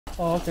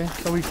Oh, okay.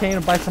 So we came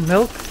to buy some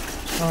milk. We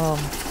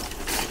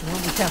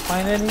can't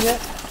find any yet.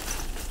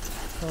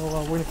 So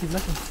we're gonna keep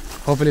looking.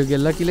 Hopefully we'll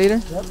get lucky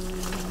later. Yep.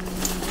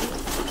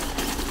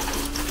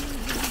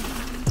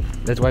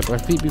 Let's wipe our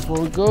feet before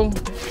we go.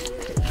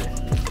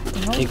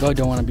 Chico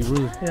don't want to be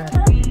rude. Yeah.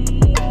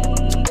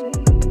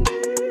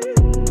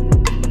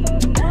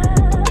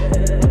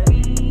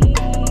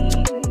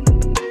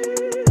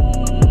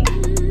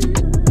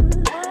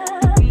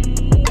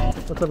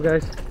 What's up,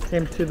 guys?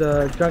 Came to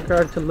the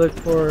junkyard to look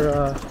for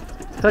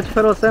touch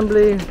pedal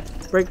assembly,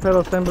 brake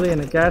pedal assembly,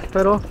 and a gas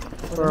pedal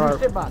for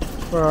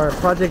our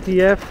Project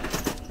EF.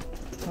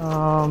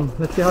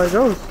 Let's see how it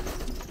goes.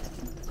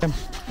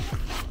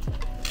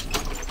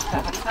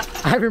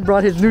 Ivan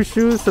brought his new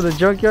shoes to the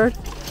junkyard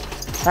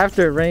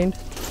after it rained.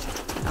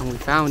 And we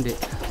found it.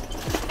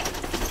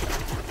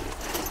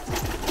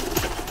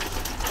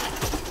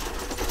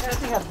 That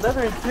thing has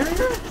leather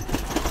interior?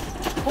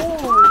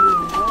 Holy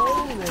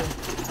moly!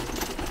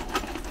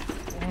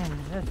 Damn,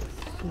 that's a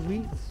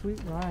sweet, sweet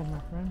ride, my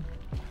friend.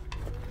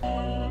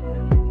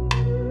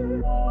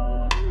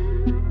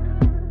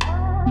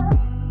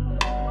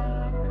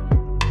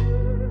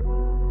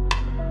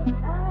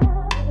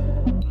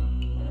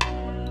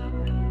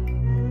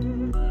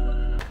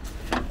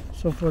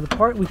 So for the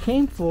part we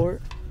came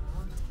for,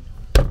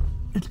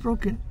 it's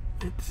broken.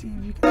 Let's see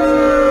if you can see.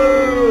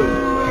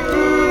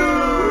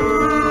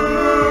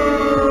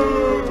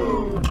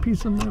 A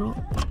piece of metal.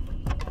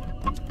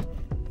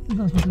 You're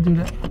not supposed to do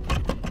that.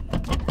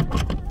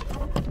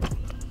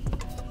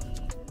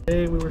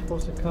 Today we were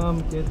supposed to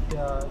come get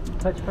the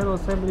touch pedal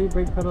assembly,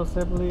 brake pedal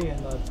assembly, and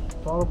the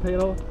throttle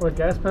pedal or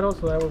gas pedal,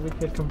 so that way we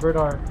could convert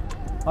our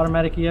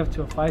automatic EF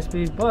to a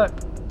 5-speed.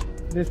 But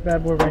this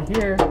bad boy right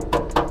here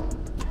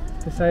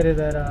decided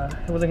that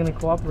it wasn't going to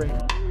cooperate.